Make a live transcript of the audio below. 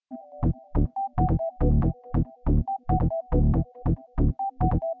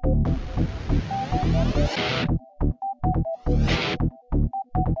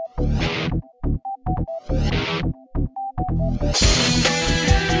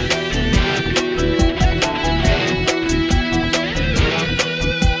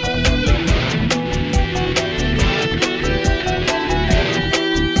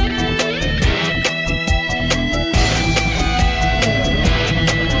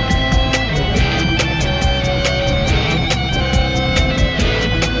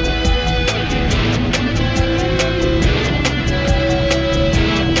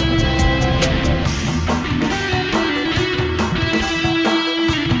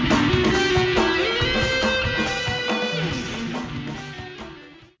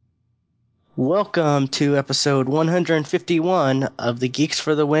Welcome to episode 151 of the Geeks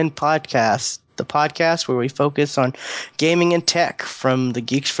for the Win podcast, the podcast where we focus on gaming and tech from the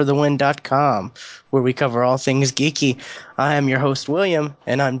GeeksFTW.com, where we cover all things geeky. I am your host, William,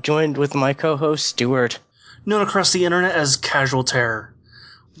 and I'm joined with my co-host, Stuart. Known across the internet as Casual Terror.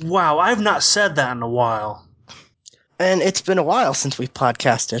 Wow, I've not said that in a while. And it's been a while since we've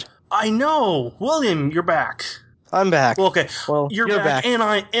podcasted. I know! William, you're back. I'm back. Well, okay. Well, you're back. And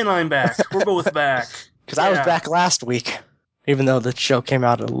I'm back. We're both back. Because I was back last week, even though the show came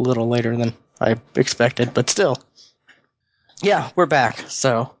out a little later than I expected, but still. Yeah, we're back,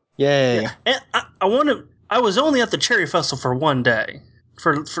 so yay. Yeah. And I was only at the Cherry Festival for one day.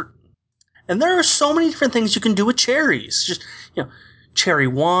 And there are so many different things you can do with cherries. Just, cherry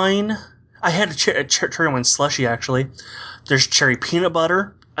wine. I had a cherry wine slushie, actually. There's cherry peanut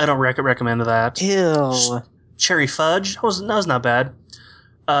butter. I don't recommend that. Ew. Cherry fudge. That was not bad.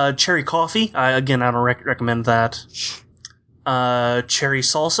 Cherry coffee. I don't recommend that. Cherry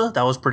salsa. That was pretty